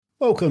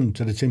Welcome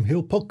to the Tim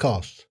Hill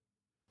Podcast.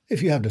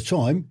 If you have the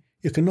time,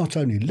 you can not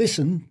only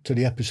listen to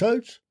the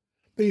episodes,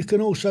 but you can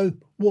also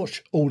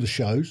watch all the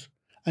shows,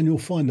 and you'll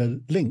find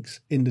the links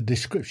in the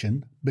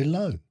description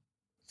below.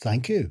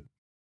 Thank you.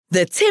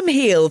 The Tim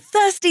Hill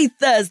Thirsty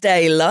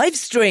Thursday live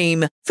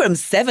stream from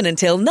 7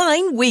 until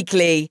 9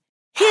 weekly.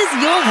 Here's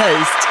your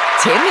host,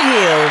 Tim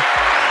Hill.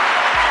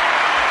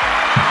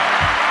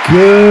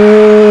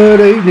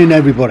 Good evening,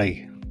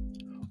 everybody.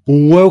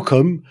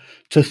 Welcome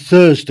to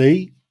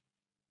Thursday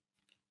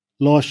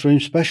live stream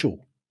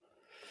special.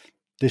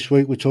 This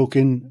week we're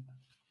talking,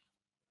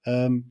 what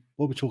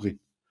are we talking?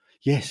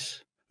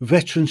 Yes,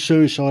 veteran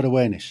suicide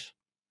awareness.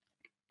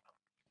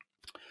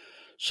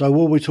 So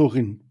what are we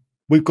talking?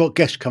 We've got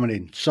guests coming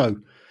in.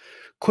 So,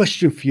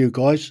 question for you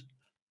guys.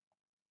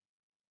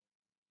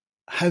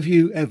 Have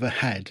you ever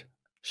had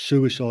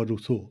suicidal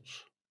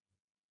thoughts?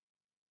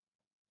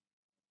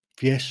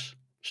 If yes,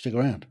 stick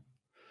around.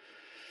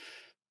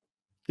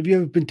 Have you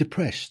ever been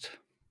depressed?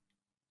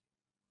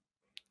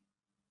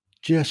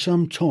 Do you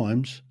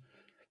sometimes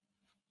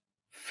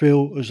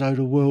feel as though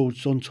the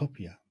world's on top of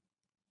you?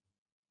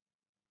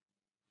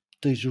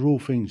 These are all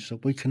things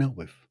that we can help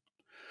with.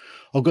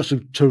 I've got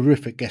some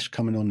terrific guests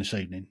coming on this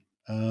evening.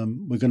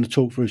 We're going to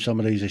talk through some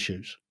of these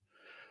issues,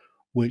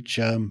 which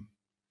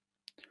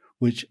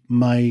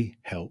may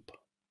help.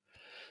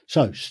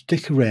 So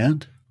stick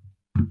around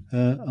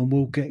and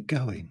we'll get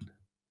going.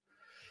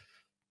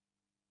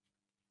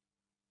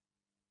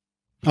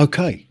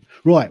 Okay,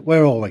 right,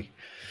 where are we?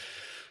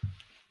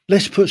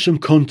 Let's put some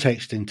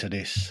context into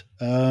this.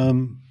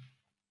 I'm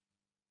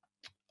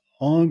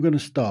going to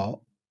start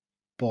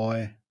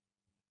by,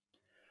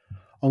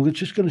 I'm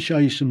just going to show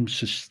you some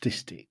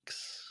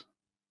statistics.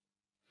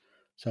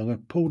 So I'm going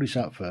to pull this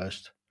up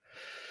first,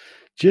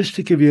 just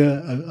to give you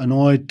an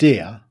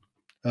idea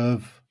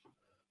of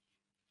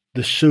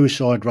the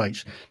suicide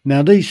rates.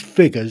 Now, these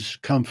figures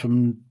come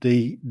from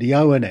the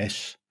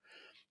ONS.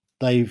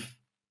 They've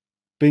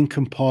been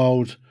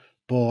compiled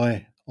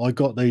by, I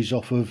got these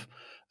off of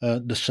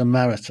the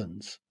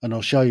Samaritans, and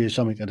I'll show you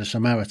something of the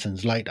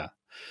Samaritans later.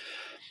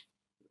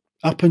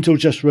 Up until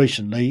just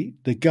recently,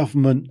 the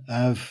government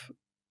have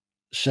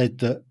said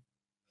that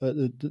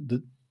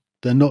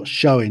they're not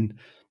showing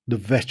the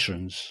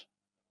veterans.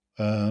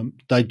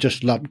 They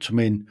just lumped them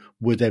in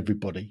with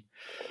everybody.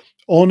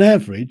 On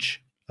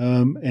average,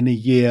 in a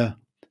year,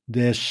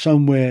 there's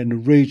somewhere in the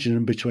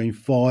region between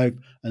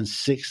 5,000 and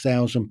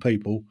 6,000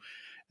 people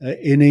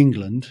in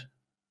England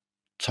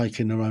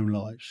taking their own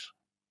lives.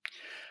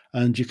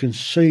 And you can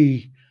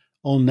see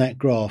on that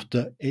graph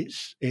that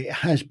it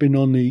has been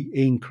on the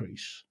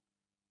increase.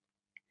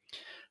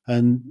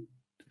 And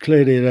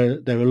clearly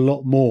there are a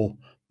lot more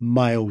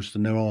males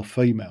than there are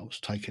females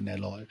taking their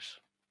lives.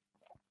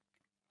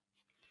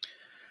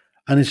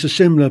 And it's a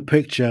similar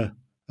picture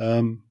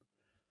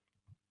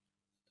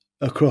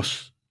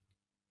across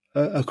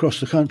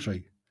the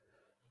country.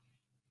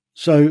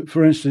 So,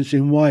 for instance,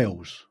 in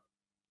Wales,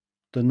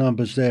 the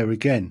numbers there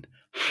again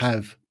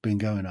have been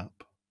going up.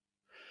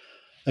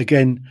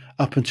 Again,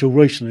 up until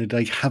recently,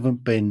 they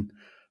haven't been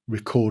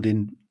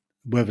recording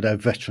whether they're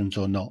veterans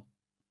or not.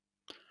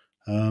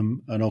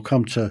 And I'll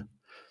come to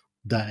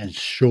that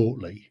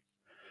shortly.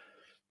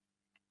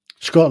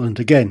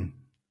 Scotland, again,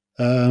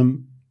 there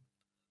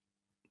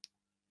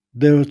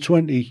are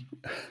 20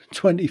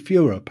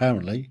 fewer,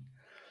 apparently.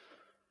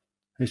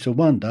 It's a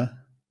wonder.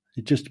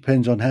 It just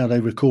depends on how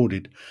they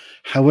recorded.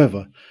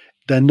 However,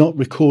 they're not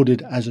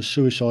recorded as a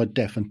suicide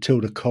death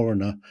until the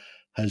coroner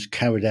has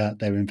carried out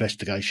their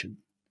investigation.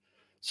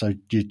 So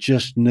you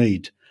just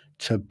need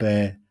to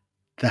bear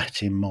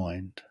that in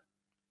mind.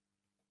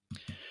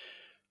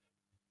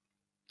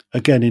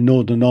 Again, in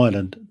Northern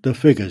Ireland, the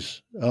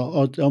figures,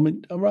 they're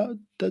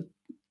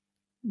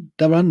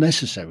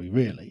unnecessary,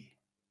 really.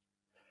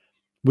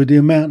 With the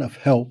amount of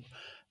help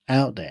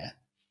out there,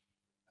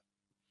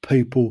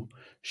 people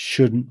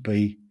shouldn't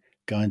be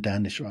going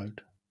down this road.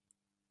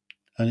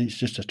 And it's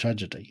just a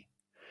tragedy.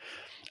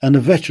 And the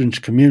veterans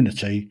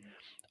community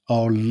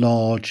are a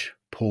large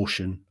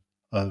portion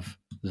of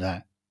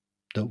that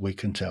we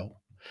can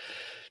tell.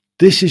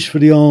 This is for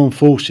the armed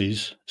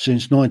forces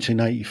since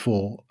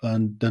 1984,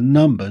 and the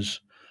numbers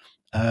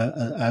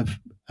have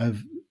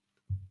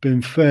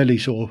been fairly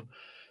sort of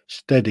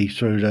steady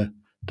through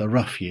the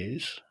rough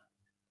years.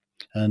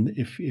 And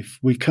if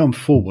we come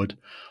forward,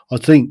 I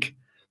think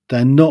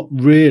they're not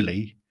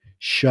really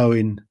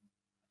showing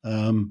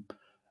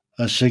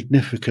a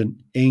significant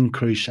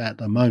increase at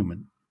the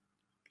moment.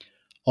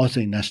 I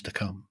think that's to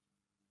come.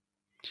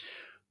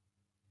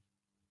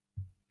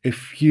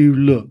 If you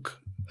look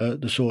at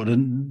the sort of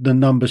the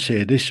numbers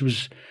here, this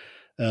was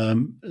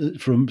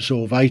from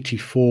sort of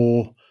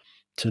 84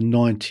 to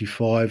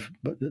 95,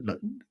 but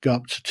go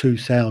up to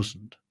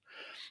 2000.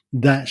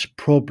 That's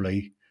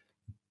probably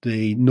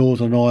the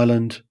Northern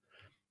Ireland,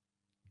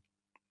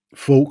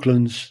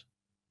 Falklands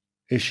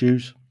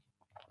issues.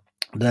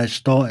 They're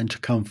starting to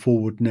come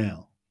forward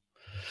now.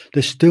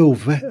 There's still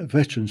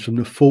veterans from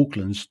the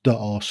Falklands that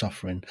are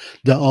suffering,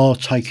 that are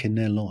taking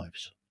their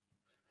lives.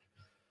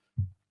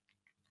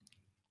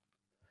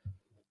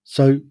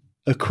 So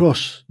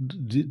across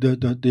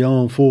the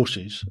armed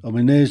forces, I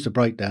mean, there's the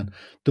breakdown.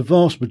 The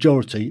vast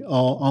majority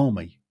are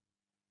army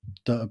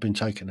that have been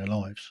taking their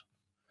lives,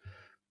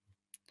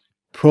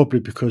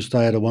 probably because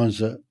they are the ones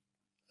that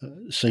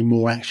see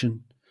more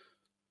action,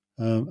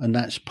 and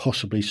that's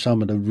possibly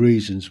some of the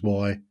reasons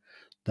why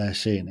they're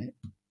seeing it.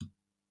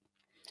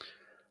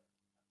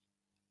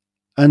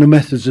 And the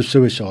methods of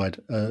suicide,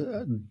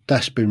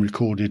 that's been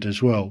recorded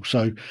as well.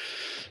 So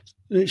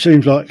it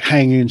seems like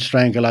hanging,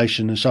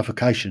 strangulation and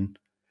suffocation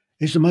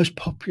is the most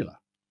popular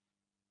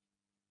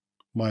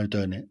way of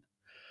doing it.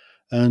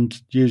 And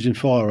using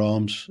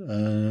firearms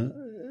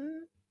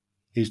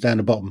is down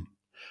the bottom,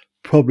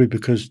 probably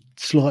because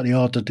it's slightly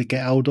harder to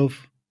get hold of.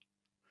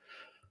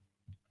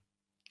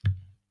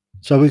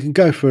 So we can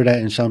go through that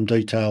in some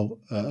detail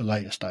at a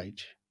later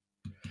stage.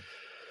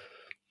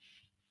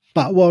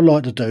 But what I'd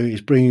like to do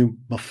is bring in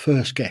my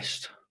first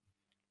guest.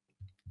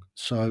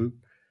 So,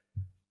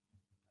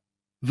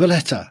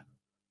 Valletta,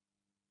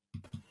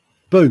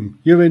 boom,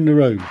 you're in the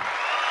room.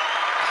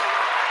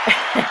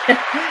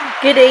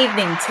 Good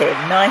evening, Tim.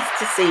 Nice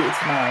to see you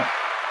tonight.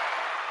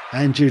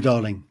 And you,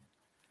 darling.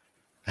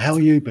 How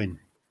have you been?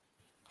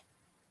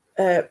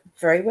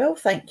 Very well,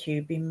 thank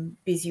you. Been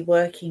busy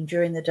working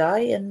during the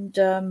day and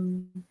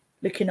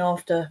looking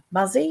after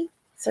Muzzy.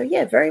 So,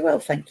 yeah, very well,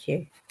 thank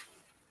you.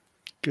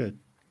 Good.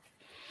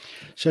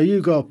 So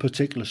you got a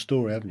particular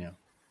story, haven't you?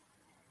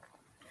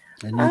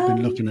 And you've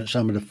been looking at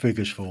some of the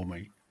figures for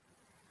me.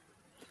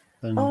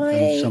 And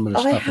some of the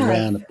stuff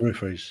around the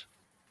peripheries.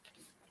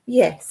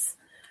 Yes.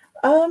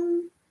 I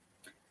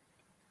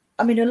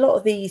mean, a lot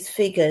of these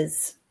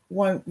figures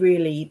won't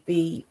really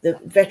be, the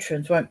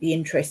veterans won't be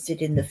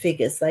interested in the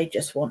figures. They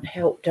just want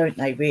help, don't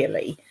they,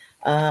 really?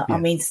 Yeah. I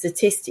mean,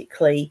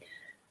 statistically,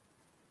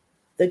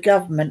 the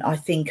government, I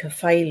think, are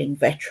failing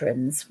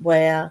veterans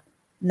where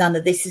none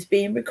of this is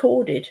being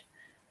recorded.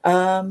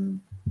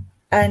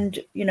 And,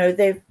 you know,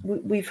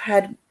 we've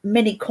had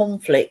many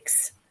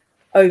conflicts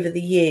over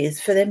the years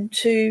for them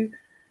to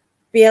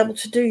be able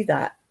to do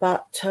that.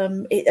 But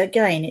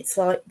it's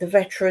like the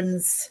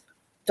veterans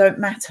don't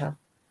matter,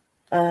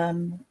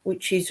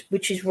 which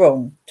is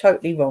wrong,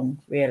 totally wrong,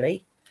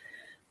 really.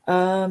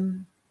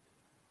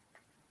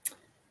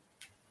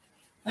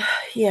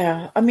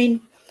 Yeah, I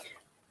mean,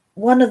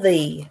 one of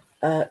the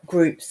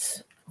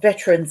groups,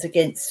 Veterans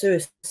Against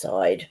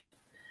Suicide,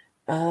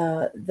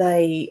 I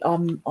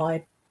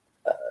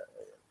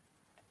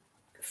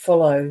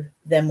follow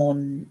them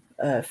on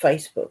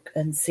Facebook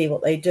and see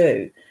what they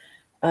do.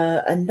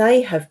 And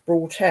they have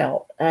brought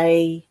out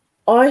a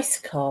ICE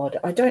card.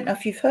 I don't know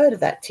if you've heard of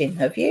that, Tim,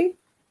 have you?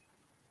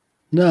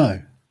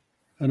 No.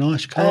 An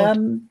ICE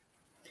card?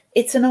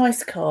 It's an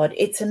ICE card.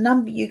 It's a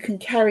number you can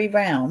carry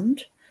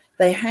round.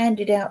 They hand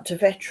it out to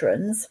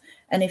veterans,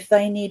 and if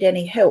they need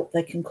any help,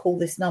 they can call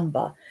this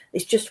number.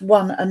 It's just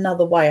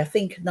another way, I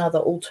think, another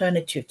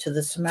alternative to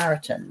the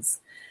Samaritans.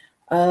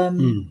 I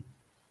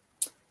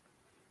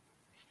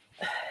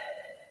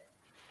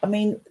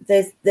mean,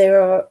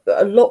 there are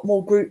a lot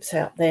more groups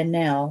out there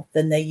now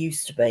than there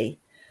used to be.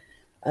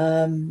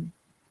 I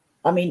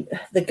mean,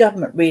 the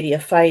government really are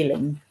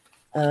failing,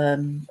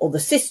 or the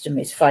system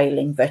is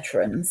failing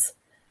veterans,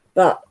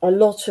 but a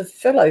lot of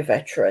fellow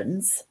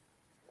veterans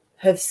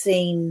have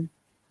seen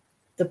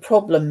the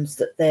problems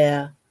that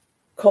their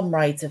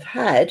comrades have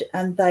had,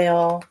 and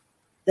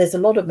there's a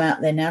lot of them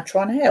out there now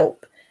trying to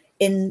help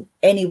in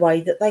any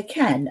way that they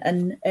can,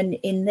 and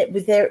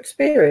with their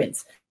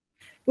experience,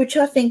 which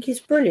I think is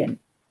brilliant.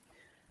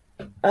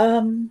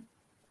 A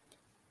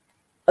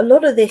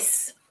lot of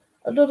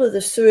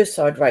the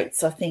suicide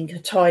rates, I think, are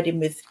tied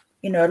in with,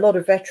 you know, a lot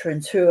of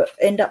veterans who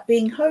end up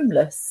being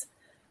homeless.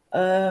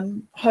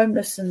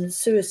 Homeless and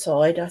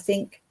suicide, I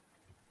think,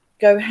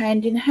 go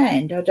hand in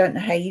hand. I don't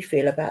know how you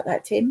feel about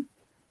that, Tim.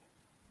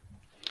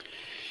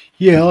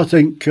 Yeah, I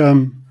think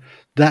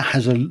that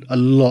has a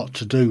lot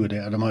to do with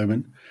it at the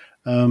moment.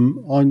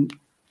 I'm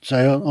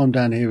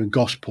down here in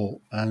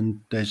Gosport, and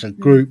there's a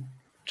group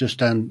just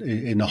down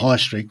in the high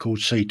street called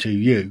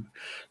C2U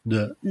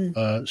that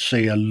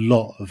see a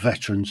lot of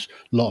veterans,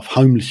 a lot of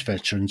homeless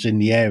veterans in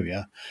the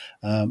area,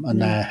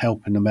 and they're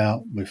helping them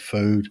out with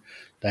food.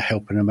 They're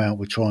helping them out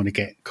with trying to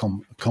get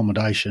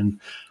accommodation,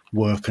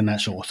 work, and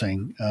that sort of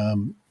thing.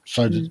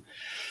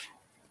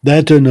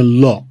 They're doing a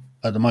lot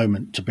at the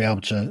moment to be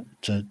able to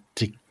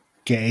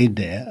get in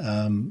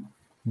there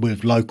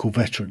with local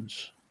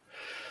veterans.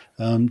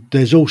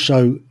 There's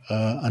also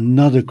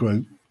another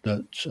group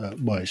that,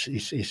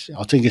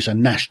 I think it's a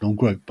national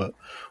group, but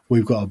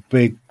we've got a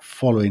big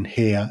following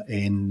here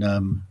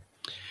in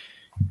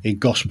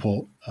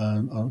Gosport.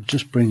 I'll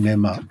just bring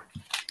them up.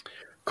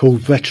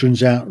 Called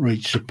Veterans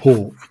Outreach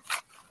Support,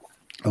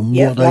 and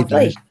what they do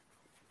is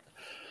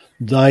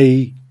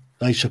they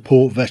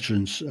support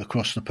veterans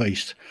across the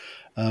piece.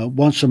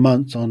 Once a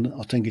month, on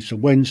I think it's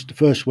the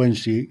first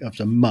Wednesday of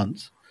the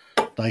month,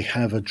 they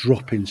have a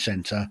drop-in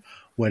centre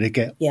where they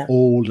get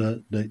all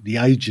the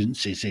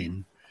agencies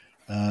in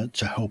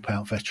to help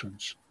out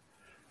veterans.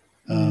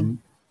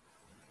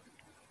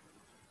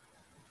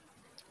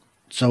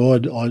 So so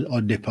I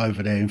nip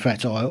over there. In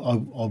fact, I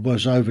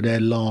was over there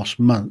last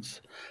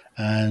month,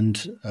 and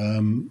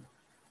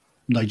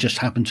they just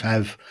happened to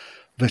have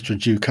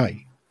Veterans UK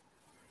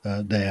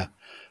there,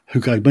 who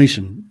gave me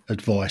some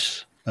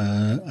advice,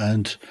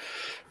 and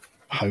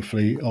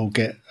hopefully I'll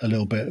get a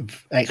little bit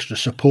of extra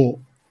support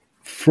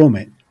from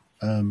it.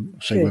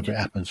 See Good. whether it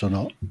happens or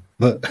not.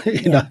 But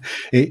you know,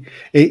 it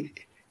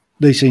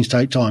these things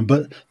take time.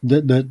 But they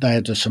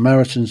had the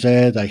Samaritans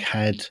there. They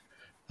had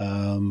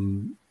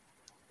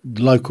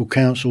local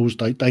councils.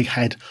 They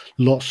had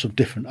lots of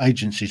different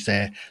agencies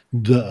there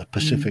that are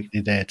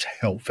specifically there to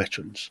help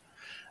veterans.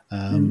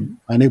 And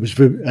it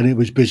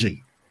was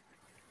busy.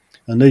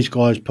 And these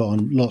guys put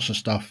on lots of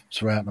stuff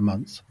throughout the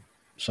month.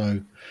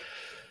 So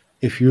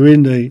if you're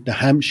in the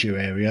Hampshire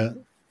area,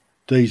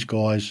 these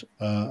guys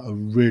are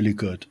really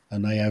good,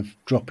 and they have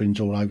drop-ins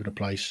all over the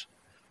place.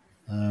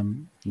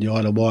 The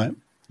Isle of Wight,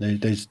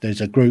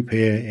 there's a group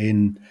here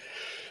in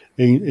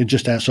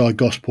just outside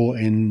Gosport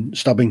in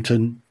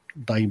Stubbington.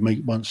 They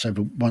meet once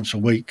a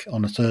week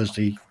on a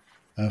Thursday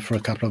for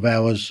a couple of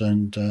hours,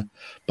 and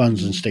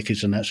buns and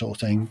stickers and that sort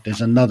of thing.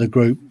 There's another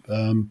group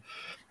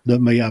that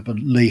meet up at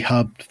Lee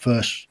Hub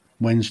first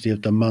Wednesday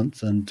of the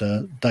month, and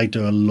they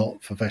do a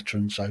lot for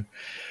veterans. So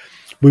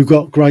we've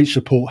got great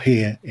support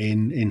here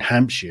in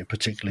Hampshire,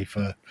 particularly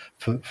for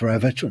our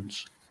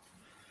veterans.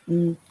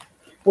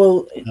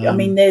 Well, I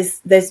mean,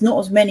 there's not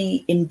as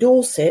many in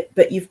Dorset,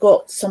 but you've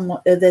got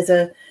someone. There's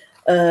a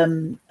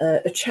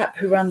chap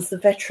who runs the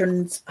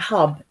Veterans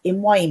Hub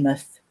in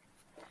Weymouth,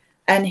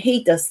 and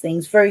he does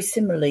things very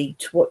similarly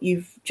to what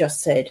you've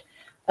just said,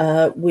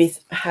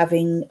 with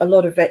having a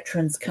lot of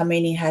veterans come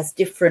in. He has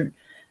different,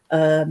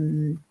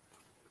 like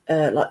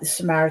the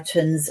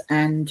Samaritans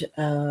and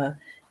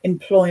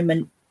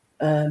employment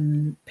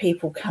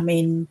people come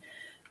in,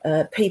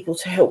 people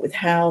to help with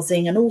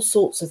housing and all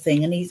sorts of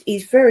things. And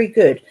he's very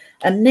good.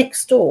 And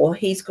next door,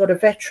 he's got a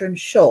veteran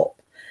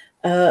shop.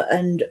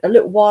 And a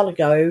little while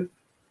ago,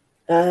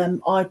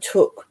 I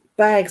took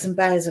bags and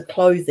bags of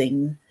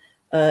clothing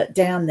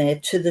down there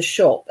to the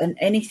shop, and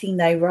anything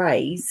they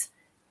raise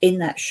in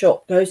that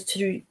shop goes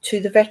to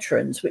the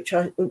veterans,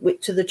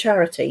 to the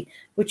charity,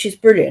 which is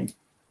brilliant.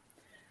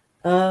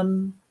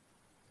 So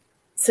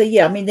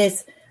yeah, I mean,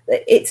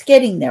 it's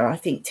getting there, I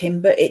think,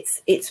 Tim, but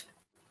it's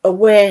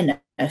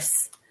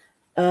awareness.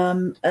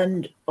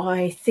 And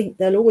I think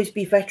there'll always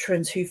be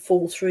veterans who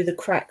fall through the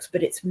cracks,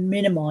 but it's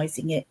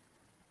minimising it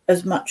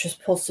as much as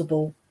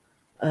possible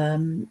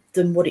than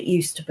what it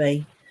used to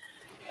be.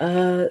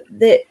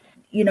 That,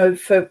 you know,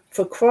 for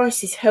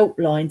crisis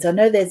helplines, I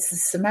know there's the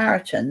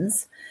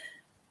Samaritans,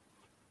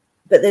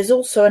 but there's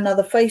also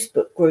another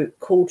Facebook group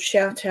called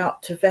Shout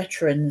Out to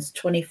Veterans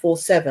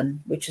 24/7,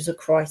 which is a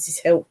crisis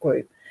help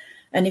group.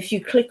 And if you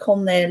click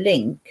on their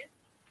link,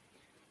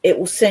 it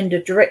will send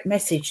a direct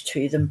message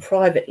to them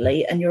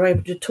privately, and you're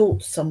able to talk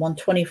to someone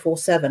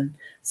 24/7.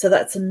 So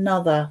that's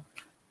another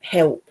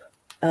help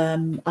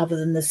other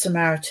than the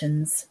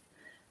Samaritans.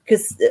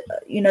 Because,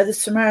 you know, the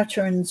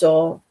Samaritans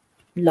are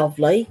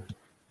lovely,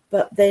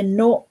 but they're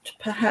not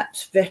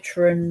perhaps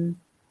veteran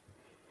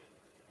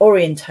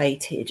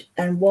orientated.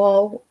 And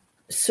while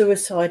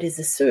suicide is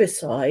a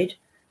suicide,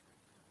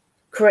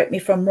 correct me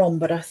if I'm wrong,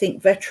 but I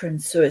think veteran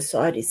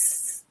suicide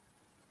has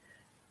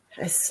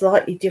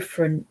slightly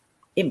different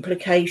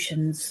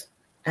implications,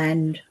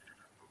 and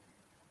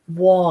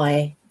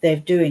why they're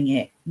doing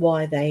it,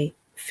 why they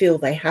feel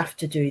they have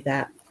to do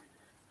that.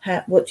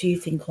 What do you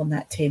think on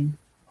that, Tim?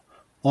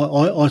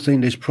 I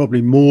think there's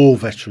probably more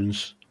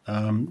veterans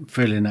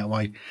feeling that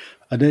way.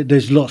 And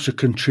there's lots of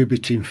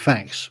contributing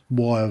facts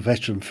why a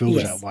veteran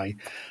feels that way.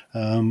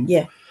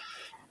 Yeah.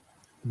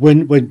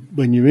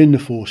 When you're in the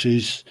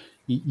forces,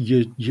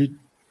 you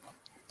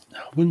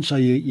I wouldn't say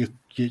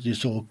you're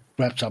sort of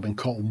wrapped up in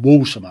cotton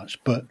wool so much,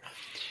 but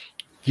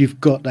you've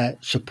got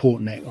that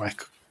support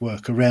network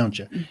around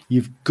you.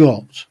 You've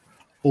got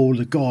all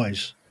the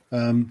guys.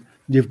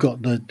 You've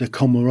got the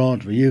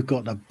camaraderie. You've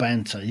got the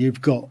banter.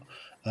 You've got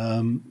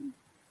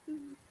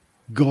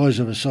guys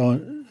of a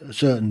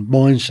certain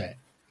mindset.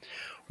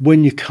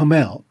 When you come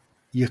out,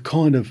 you're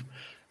kind of,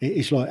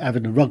 it's like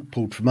having a rug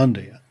pulled from under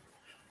you.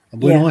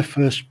 And when I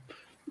first,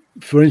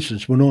 for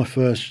instance, when I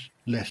first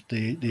left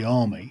the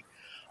army,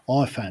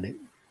 I found it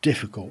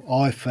difficult.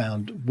 I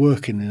found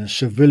working in a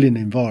civilian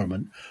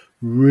environment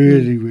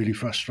really, really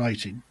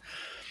frustrating.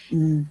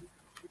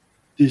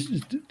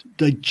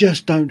 They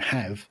just don't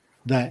have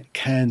that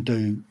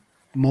can-do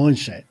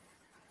mindset.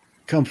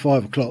 Come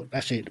 5 o'clock,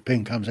 that's it, the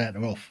pin comes out,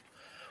 they're off,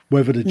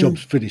 whether the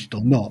job's finished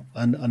or not.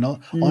 And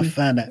I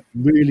found that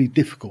really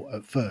difficult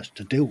at first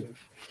to deal with,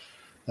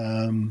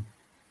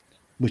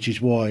 which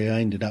is why I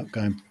ended up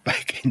going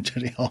back into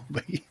the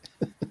army.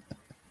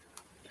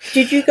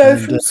 Did you go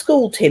from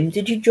school, Tim?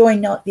 Did you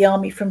join the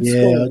army from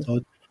school? Yeah,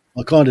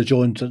 I kind of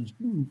joined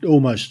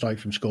almost straight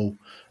from school.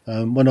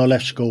 When I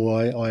left school,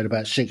 I had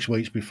about 6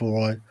 weeks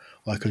before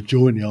I could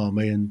join the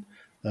army. And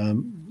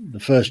the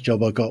first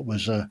job I got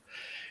was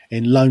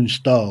in Lone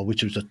Star,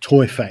 which was a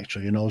toy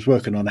factory. And I was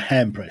working on a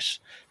hand press,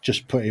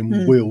 just putting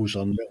wheels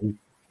on little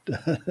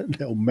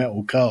little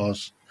metal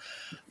cars.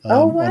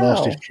 Oh, I wow.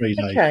 lasted 3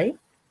 days. Okay.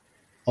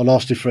 I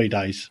lasted 3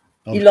 days.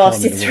 I You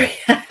was lasted climbing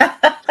the 3. wall.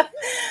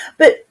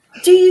 But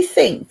do you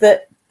think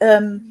that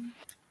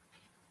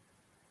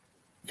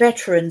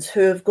veterans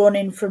who have gone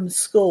in from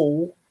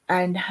school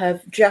and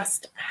have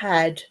just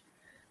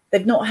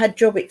they've not had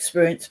job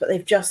experience, but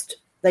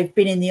they've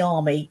been in the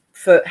army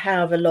for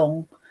however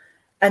long,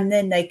 and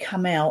then they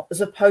come out,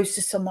 as opposed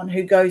to someone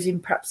who goes in,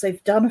 perhaps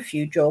they've done a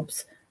few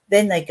jobs,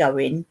 then they go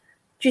in.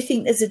 Do you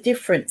think there's a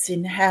difference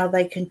in how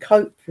they can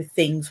cope with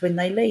things when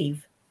they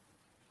leave?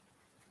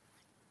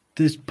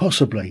 There's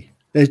possibly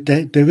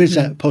there is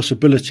that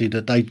possibility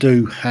that they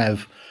do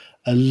have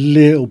a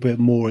little bit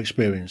more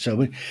experience.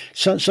 So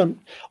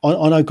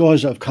I know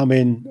guys that have come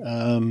in,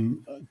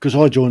 because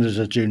I joined as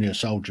a junior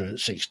soldier at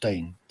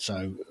 16.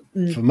 So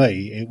for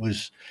me, it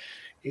was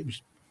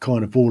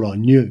kind of all I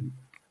knew,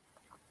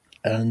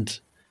 and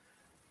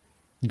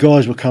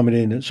guys were coming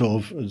in at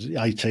sort of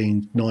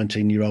 18,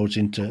 19-year-olds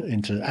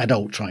into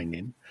adult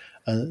training,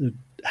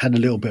 had a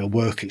little bit of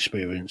work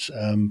experience.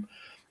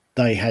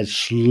 They had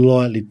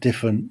slightly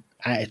different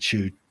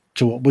attitude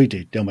to what we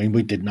did. I mean,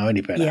 we didn't know any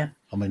better. Yeah.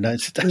 I mean,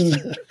 that's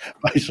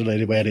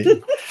basically where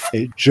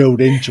it drilled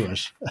into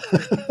us.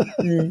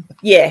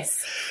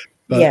 Yes.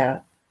 But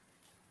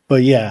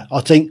yeah,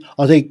 I think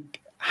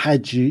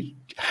had you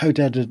had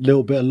a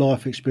little bit of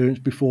life experience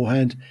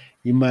beforehand,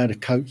 you may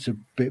have coped a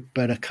bit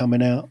better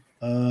coming out.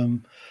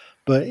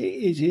 But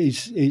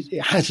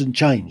it hasn't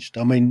changed.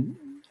 I mean,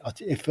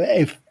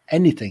 if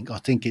anything, I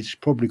think it's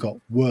probably got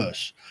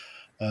worse.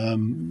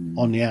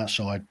 On the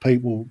outside,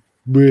 people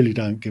really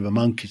don't give a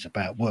monkey's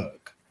about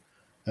work.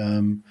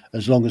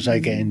 As long as they're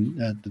getting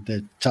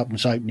the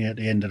tuppence halfpenny at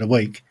the end of the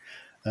week,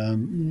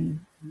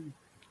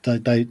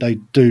 they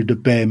do the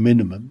bare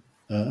minimum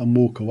and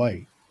walk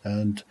away.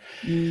 And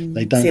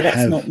they don't See, that's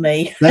have. not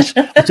me. I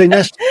think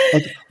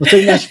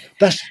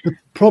that's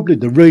probably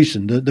the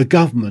reason that the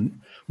government,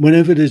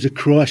 whenever there's a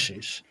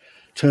crisis,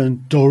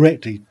 turn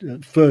directly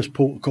first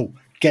port of call,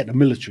 get the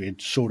military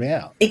and sort it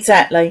out.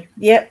 Exactly.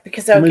 Yep,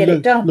 because they'll get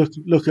it done. Look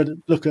at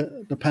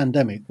the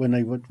pandemic when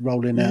they were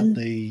rolling out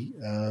the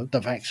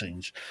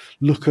vaccines.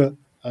 Look at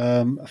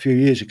a few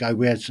years ago,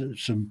 we had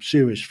some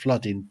serious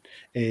flooding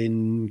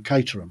in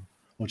Caterham,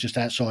 or just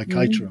outside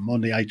Caterham on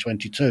the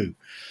A22.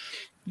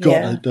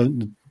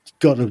 In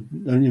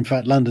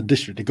fact, London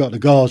District, they got the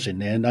guards in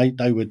there, and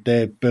they were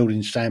there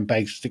building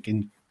sandbags,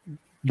 sticking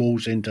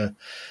walls in to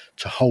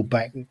hold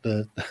back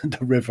the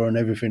river and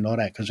everything like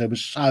that, because there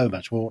was so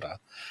much water,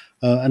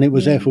 and it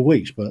was there for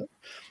weeks. But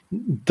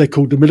they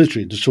called the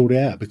military to sort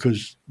it out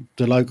because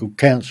the local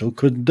council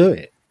couldn't do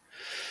it.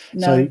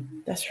 No, so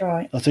that's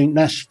right. I think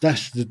that's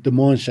the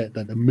mindset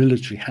that the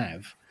military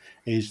have,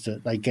 is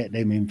that they get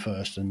them in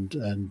first,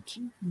 and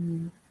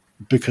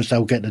because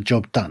they'll get the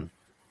job done.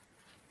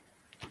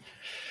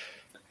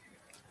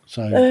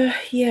 So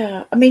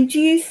yeah, I mean, do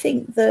you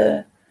think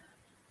the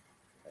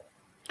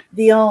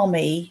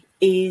army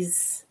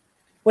is,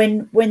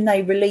 when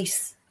they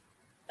release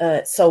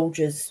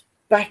soldiers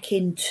back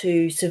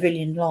into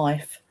civilian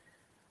life,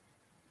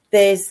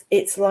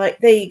 it's like,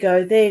 there you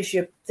go, there's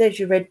your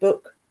red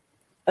book,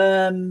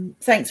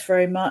 thanks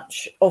very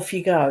much, off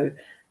you go.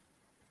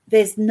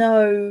 There's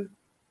no,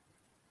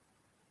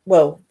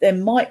 well, there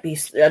might be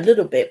a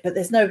little bit, but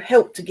there's no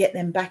help to get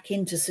them back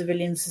into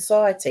civilian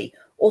society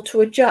or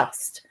to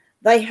adjust.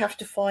 They have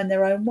to find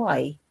their own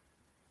way.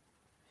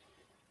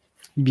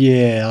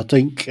 Yeah, I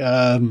think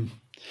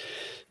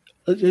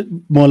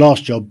my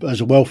last job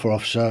as a welfare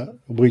officer,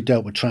 we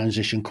dealt with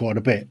transition quite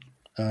a bit,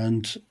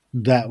 and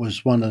that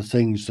was one of the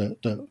things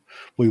that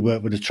we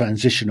worked with a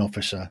transition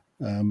officer.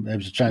 There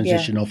was a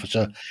transition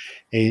officer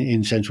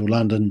in central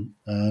London,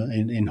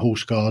 in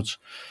Horse Guards.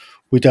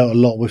 We dealt a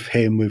lot with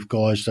him, with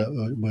guys that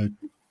were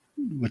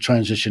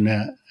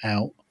transitioning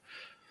out.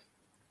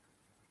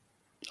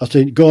 I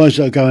think guys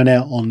that are going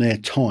out on their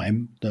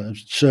time, that have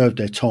served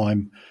their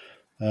time,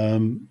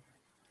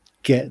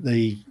 get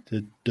the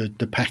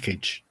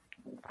package.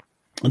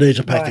 And there's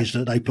a package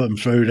that they put them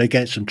through. They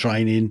get some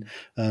training,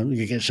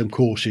 you get some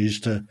courses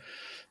to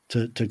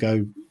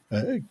go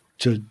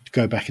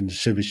back into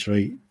Civvy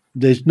Street.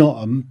 There's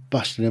not a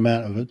busting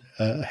amount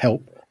of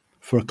help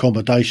for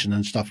accommodation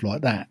and stuff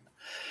like that.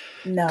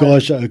 No.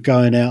 Guys that are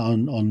going out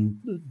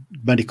on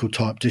medical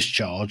type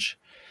discharge,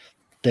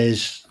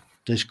 there's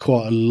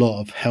quite a lot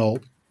of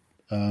help.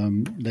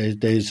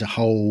 There's a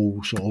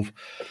whole sort of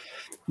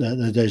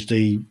there's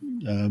the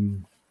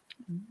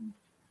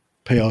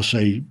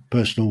PRC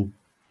personal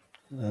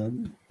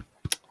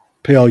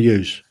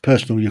PRUs,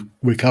 personal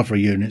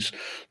recovery units,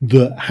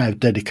 that have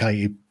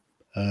dedicated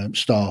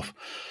staff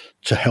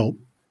to help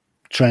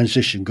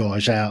transition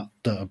guys out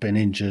that have been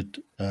injured,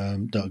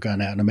 that are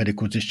going out on a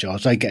medical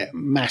discharge. They get a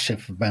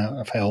massive amount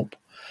of help.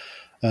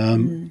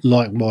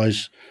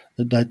 Likewise,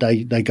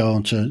 they go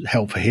on to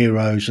Help for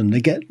Heroes, and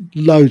they get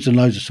loads and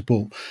loads of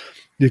support.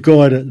 The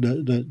guy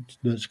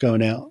that's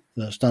going out,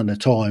 that's done their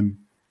time,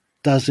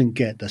 doesn't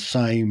get the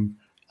same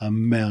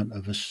amount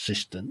of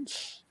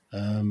assistance,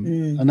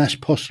 and that's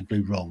possibly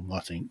wrong, I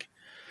think.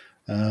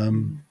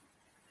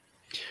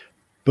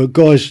 But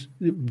guys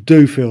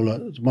do feel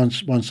that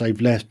once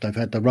they've left, they've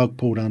had the rug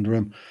pulled under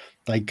them.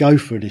 They go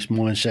through this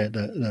mindset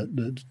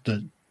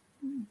that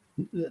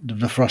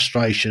the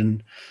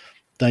frustration.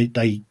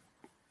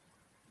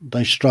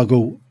 They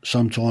struggle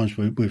sometimes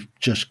with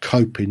just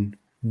coping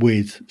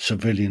with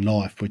civilian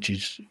life, which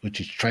is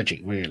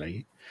tragic,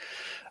 really.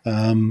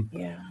 And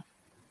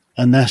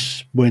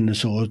that's when the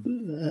sort of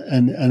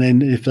and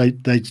then if they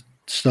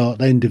start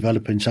then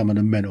developing some of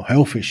the mental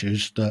health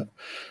issues that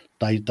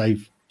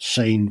they've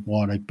seen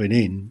while they've been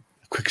in,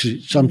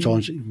 because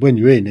sometimes when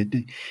you're in it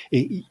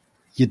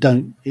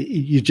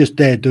you're just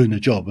there doing the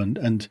job,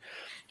 and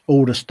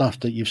all the stuff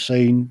that you've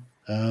seen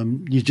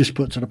you just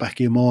put to the back of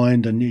your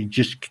mind, and you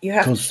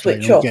have to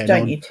switch off,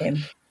 don't you, Tim?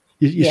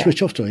 You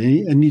switch off to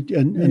it, and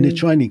the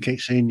training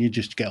kicks in. You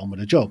just get on with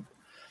the job.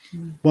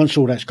 Once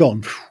all that's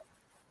gone,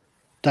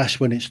 that's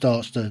when it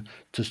starts to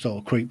sort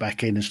of creep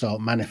back in and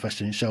start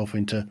manifesting itself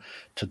into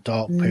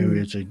dark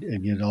periods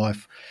in your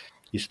life.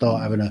 You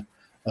start having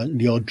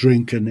the odd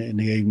drink in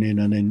the evening,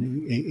 and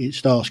then it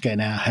starts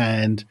getting out of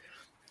hand.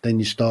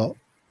 Then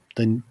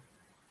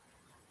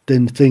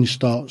then things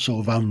start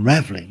sort of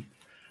unraveling,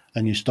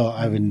 and you start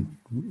having,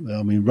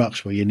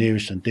 rucks where you're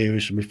nearest and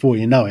dearest, and before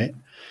you know it,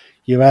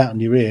 you're out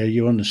and you're here,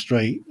 you're on the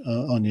street,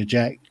 on your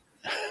jack,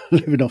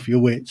 living off your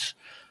wits,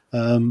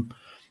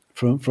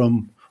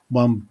 from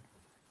one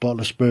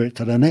bottle of spirit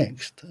to the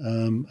next,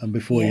 and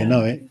before you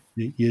know it,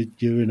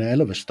 you're in a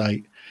hell of a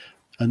state,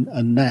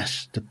 and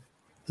that's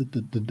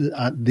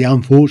the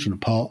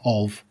unfortunate part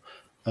of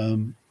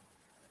when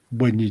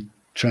you're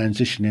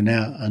transitioning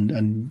out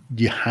and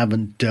you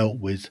haven't dealt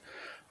with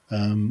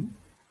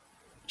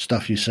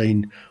stuff you've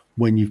seen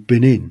when you've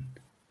been in.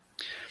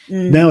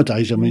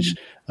 Nowadays,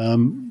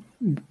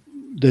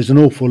 there's an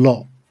awful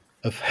lot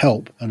of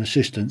help and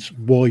assistance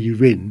while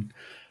you're in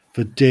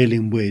for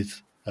dealing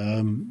with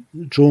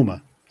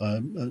trauma.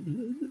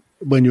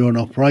 When you're on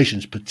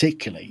operations,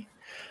 particularly,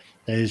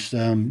 there's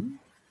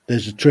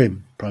a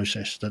trim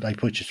process that they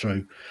put you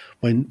through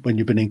when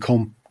you've been in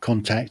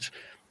contact,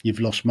 you've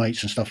lost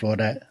mates and stuff like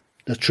that.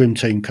 The trim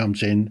team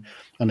comes in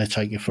and they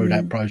take you through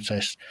that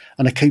process,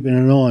 and they're keeping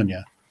an eye on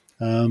you,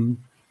 and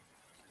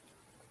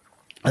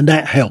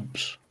that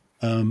helps.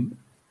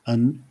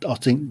 And I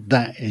think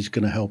that is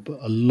going to help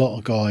a lot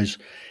of guys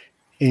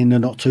in a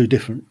not too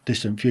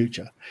distant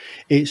future.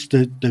 It's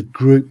the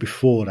group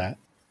before that,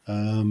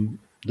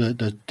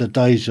 the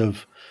days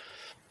of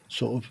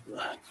sort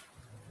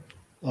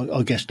of,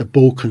 I guess, the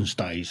Balkans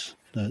days,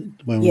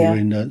 when we were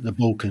in the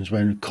Balkans,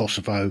 when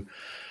Kosovo,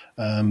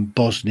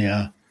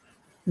 Bosnia,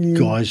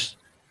 guys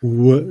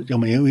were,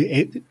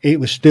 it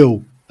was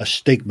still a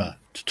stigma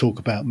to talk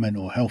about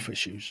mental health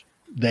issues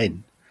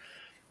then.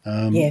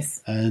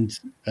 Yes. And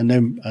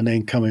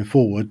then coming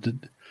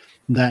forward,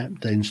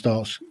 that then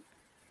starts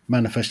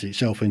manifesting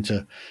itself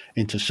into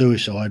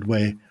suicide,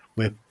 where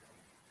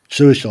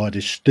suicide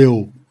is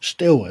still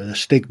a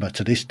stigma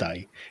to this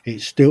day.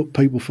 It's still,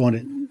 people find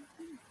it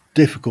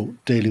difficult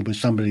dealing with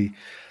somebody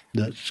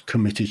that's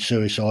committed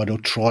suicide or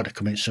tried to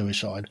commit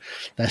suicide.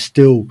 They're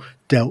still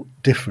dealt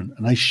different,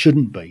 and they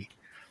shouldn't be.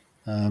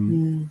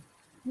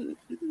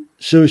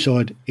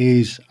 Suicide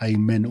is a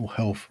mental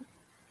health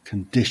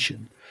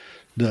condition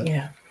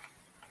that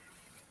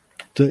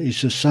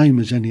is the same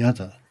as any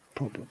other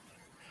problem.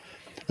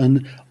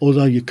 And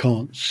although you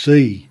can't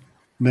see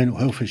mental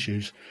health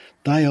issues,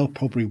 they are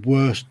probably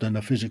worse than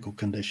a physical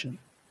condition.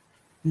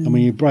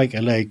 You break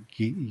a leg,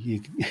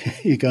 you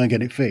go and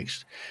get it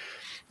fixed.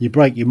 You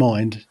break your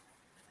mind,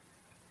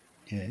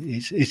 and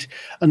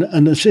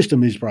the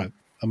system is broke.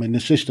 The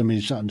system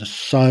is under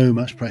so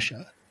much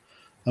pressure.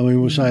 We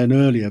were saying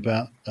earlier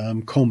about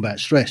combat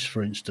stress,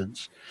 for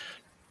instance.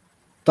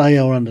 They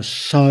are under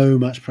so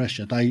much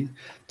pressure. They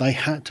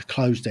had to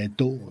close their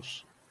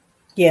doors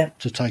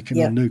to take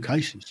on new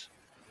cases.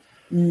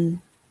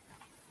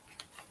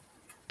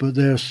 But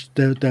there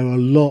are a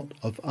lot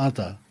of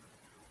other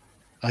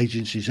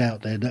agencies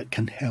out there that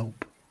can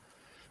help.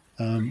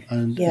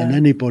 And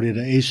anybody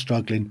that is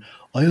struggling,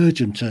 I urge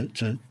them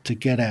to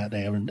get out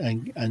there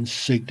and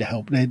seek the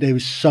help. There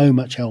is so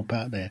much help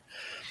out there.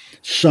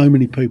 So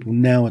many people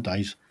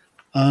nowadays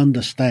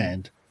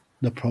understand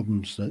the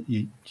problems that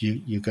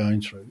you're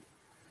going through.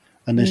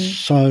 And there's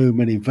so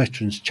many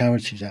veterans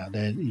charities out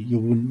there, you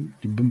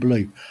wouldn't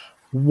believe.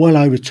 Well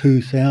over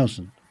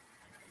 2,000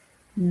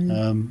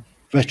 veterans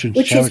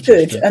Which charities. Which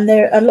is good, and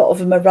a lot of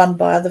them are run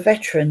by other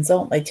veterans,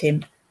 aren't they,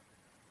 Tim?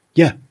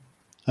 Yeah.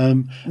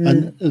 And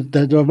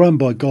they're run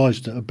by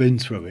guys that have been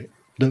through it,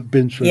 that have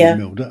been through the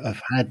mill, that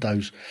have had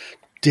those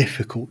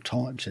difficult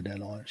times in their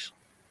lives.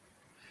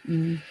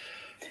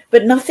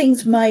 But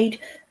nothing's made.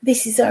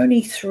 This is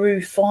only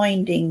through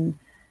finding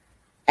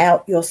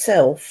out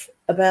yourself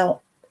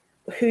about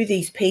who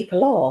these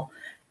people are.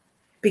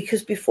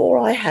 Because before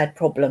I had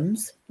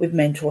problems with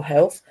mental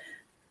health,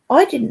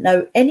 I didn't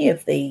know any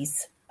of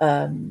these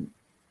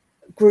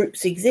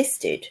groups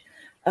existed.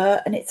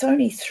 And it's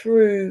only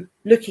through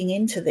looking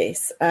into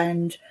this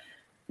and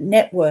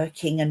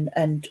networking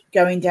and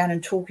going down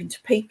and talking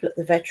to people at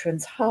the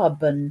Veterans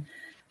Hub and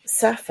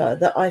SAFA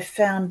that I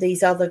found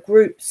these other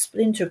groups,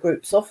 splinter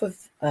groups off of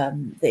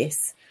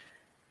this,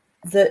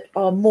 that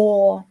are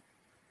more,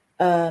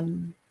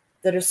 that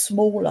are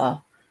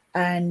smaller,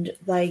 and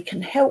they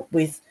can help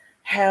with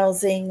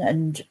housing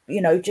and,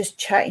 just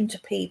chatting to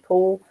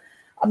people.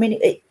 I mean,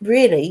 it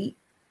really,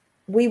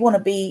 we want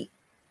to be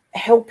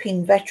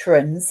helping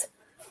veterans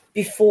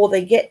before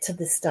they get to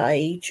the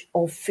stage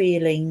of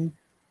feeling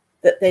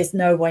that there's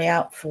no way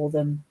out for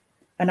them.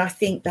 And I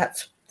think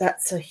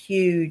that's a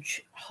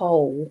huge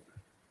hole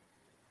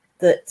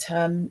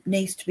that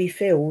needs to be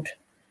filled.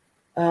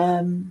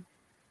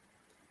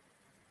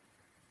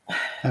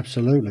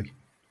 Absolutely.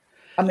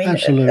 I mean,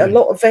 Absolutely. a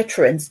lot of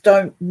veterans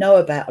don't know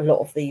about a lot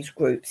of these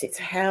groups. It's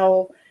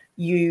how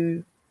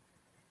you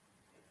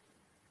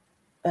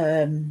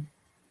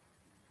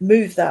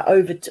move that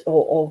over to,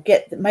 or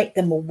make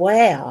them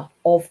aware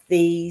of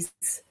these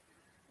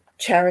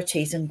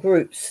charities and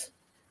groups,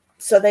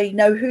 so they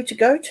know who to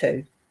go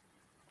to.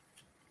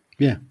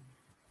 Yeah.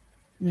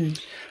 And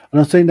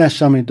I think that's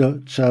something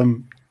that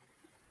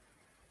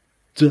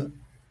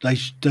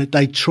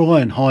they try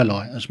and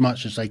highlight as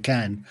much as they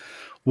can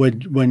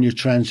when you're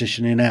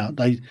transitioning out.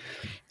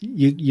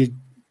 You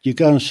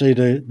go and see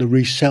the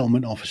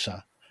resettlement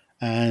officer,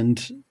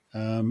 and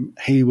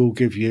he will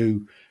give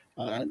you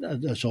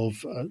a sort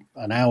of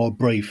an hour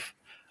brief,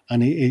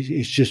 and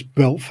it's just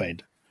belt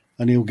fed,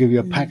 and he'll give you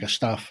a pack of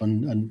stuff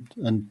and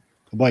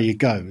away you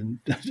go,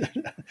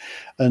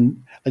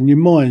 and your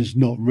mind's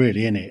not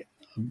really in it.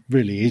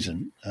 Really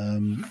isn't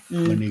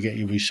when you get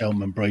your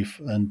resettlement brief,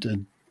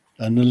 and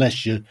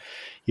unless you're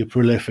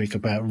prolific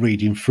about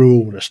reading through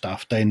all the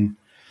stuff, then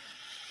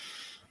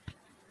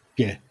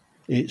yeah,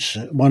 it's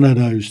one of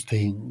those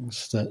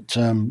things that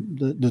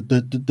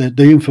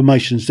the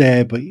information's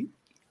there, but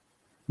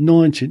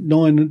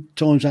 99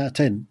 times out of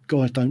 10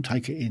 guys don't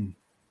take it in.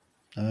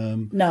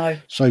 No.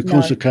 So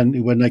consequently,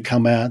 when they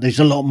come out, there's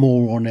a lot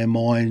more on their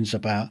minds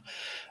about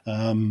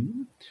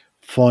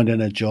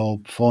finding a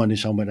job, finding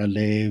somewhere to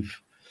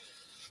live,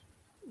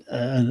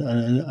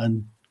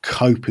 and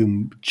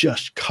coping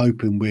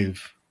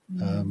with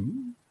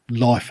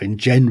life in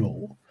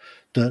general,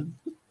 that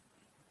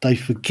they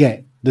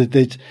forget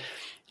that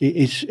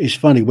it's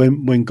funny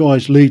when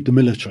guys leave the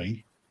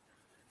military,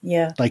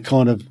 they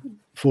kind of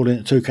fall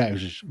into two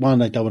categories. One,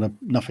 they don't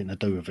want nothing to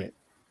do with it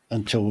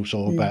until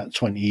sort of about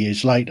 20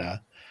 years later,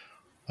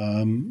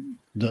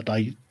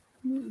 that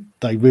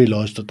they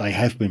realise that they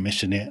have been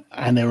missing it,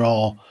 and there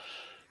are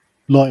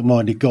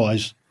like-minded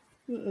guys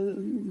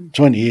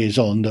 20 years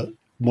on that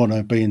want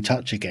to be in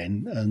touch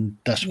again, and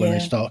that's when they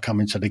start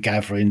coming to the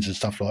gatherings and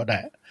stuff like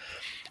that.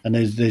 And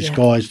there's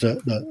guys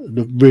that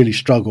really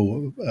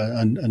struggle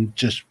and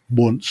just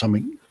want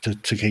something to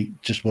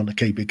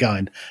keep it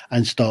going,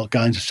 and start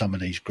going to some of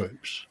these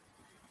groups.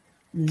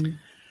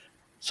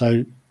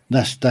 So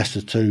that's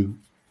the two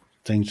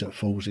things that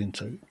falls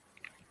into.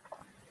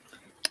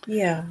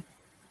 Yeah.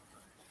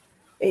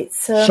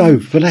 It's so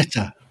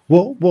Violetta,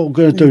 what we're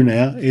going to do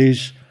now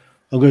is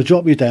I'm going to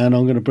drop you down.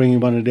 I'm going to bring in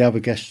one of the other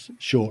guests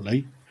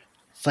shortly.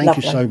 Thank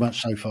you so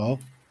much so far.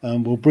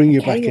 We'll bring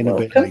you back in a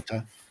bit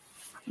later.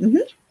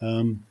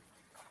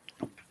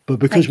 But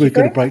because we're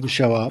going to break the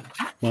show up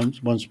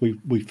once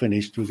we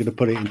finished, we're going to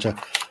put it into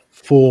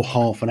 4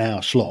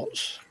 half-an-hour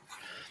slots.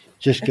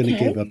 Just going to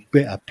give a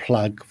bit of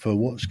plug for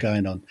what's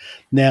going on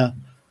now.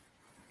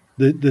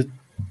 The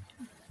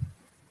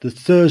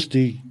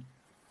Thursday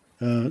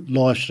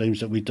live streams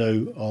that we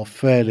do are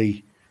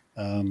fairly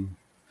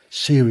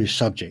serious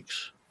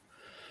subjects.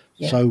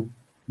 So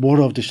what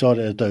I've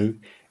decided to do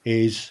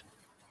is,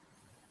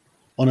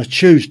 on a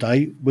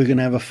Tuesday, we're going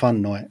to have a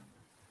fun night.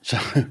 So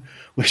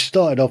we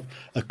started off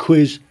a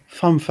quiz,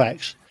 fun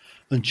facts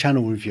and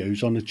channel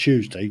reviews on a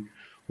Tuesday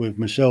with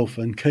myself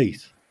and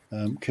Keith.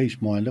 Keith's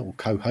my little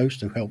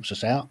co-host who helps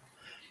us out.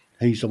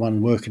 He's the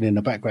one working in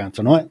the background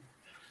tonight,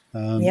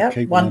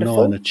 keeping an eye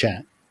on the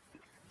chat.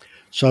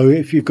 So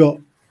if you've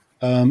got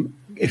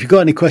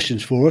any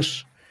questions for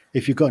us,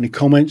 if you've got any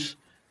comments,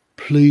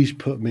 please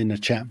put them in the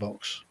chat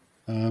box.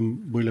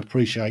 We'll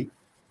appreciate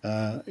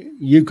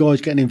you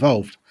guys getting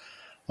involved.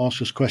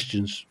 Ask us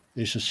questions.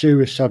 It's a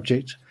serious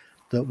subject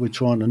that we're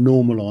trying to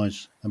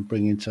normalise and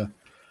bring into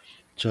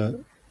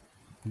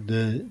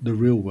the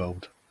real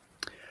world.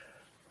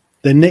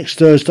 Then next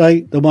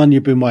Thursday, the one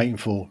you've been waiting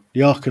for,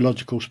 the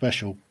archaeological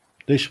special.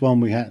 This one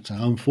we had to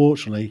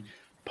unfortunately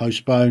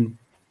postpone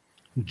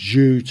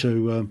due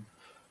to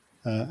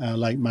our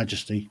late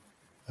Majesty,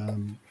 our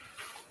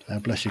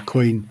blessed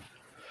Queen,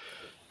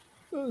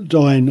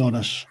 dying on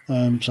us.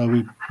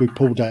 So we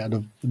pulled out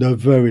at the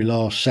very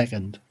last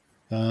second.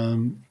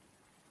 And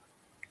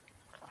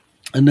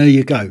there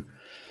you go.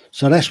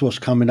 So that's what's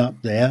coming up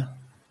there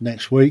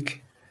next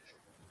week.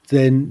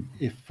 Then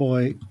if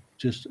I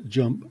just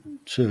jump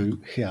to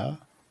here,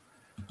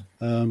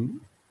 the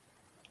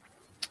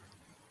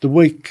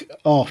week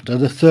after,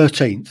 the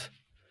 13th,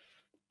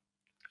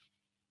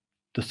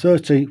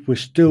 we're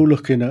still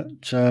looking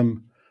at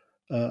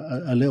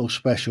a little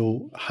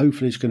special.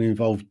 Hopefully it's going to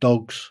involve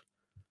dogs.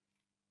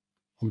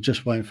 I'm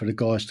just waiting for the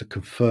guys to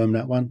confirm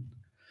that one.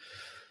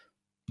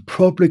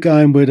 Probably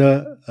going with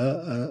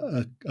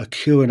a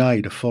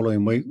Q&A the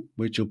following week,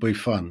 which will be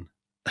fun.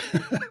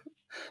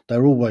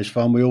 They're always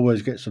fun. We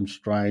always get some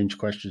strange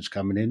questions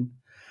coming in.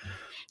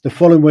 The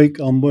following week,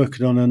 I'm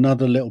working on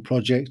another little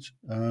project.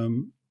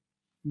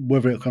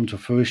 Whether it'll come to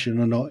fruition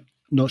or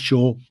not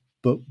sure.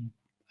 But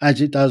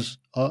as it does,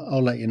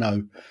 I'll let you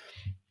know.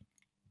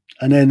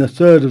 And then the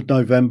 3rd of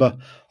November,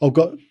 I've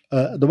got,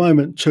 at the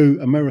moment, 2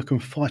 American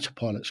fighter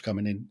pilots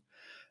coming in.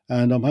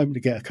 And I'm hoping to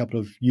get a couple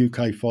of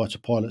UK fighter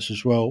pilots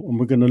as well. And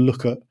we're going to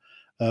look at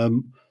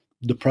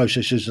the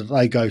processes that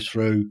they go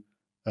through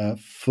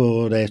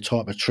for their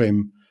type of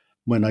trim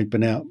when they've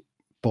been out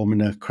bombing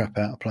the crap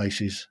out of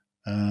places.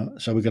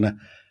 So we're going to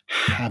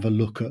have a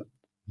look at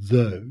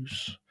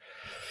those.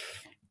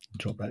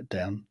 Drop that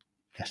down.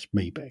 That's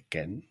me back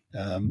again.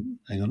 Hang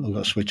on, I've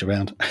got to switch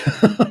around.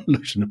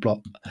 Losing the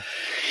plot.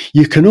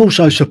 You can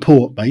also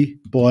support me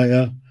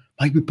by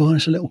maybe buying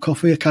us a little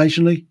coffee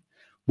occasionally.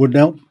 Wouldn't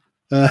help.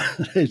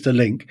 Here's the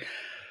link.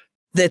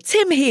 The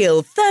Tim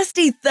Heal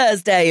Thirsty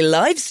Thursday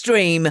live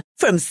stream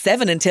from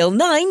 7 until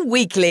 9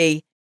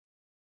 weekly.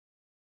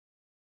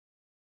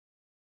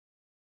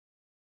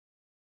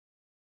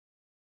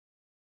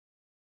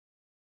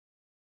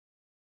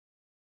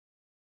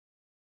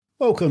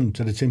 Welcome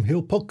to the Tim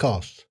Heal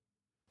podcast.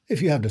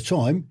 If you have the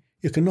time,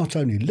 you can not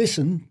only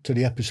listen to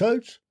the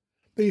episodes,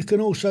 but you can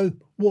also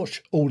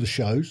watch all the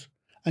shows,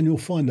 and you'll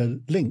find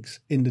the links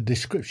in the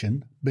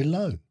description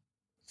below.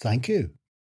 Thank you.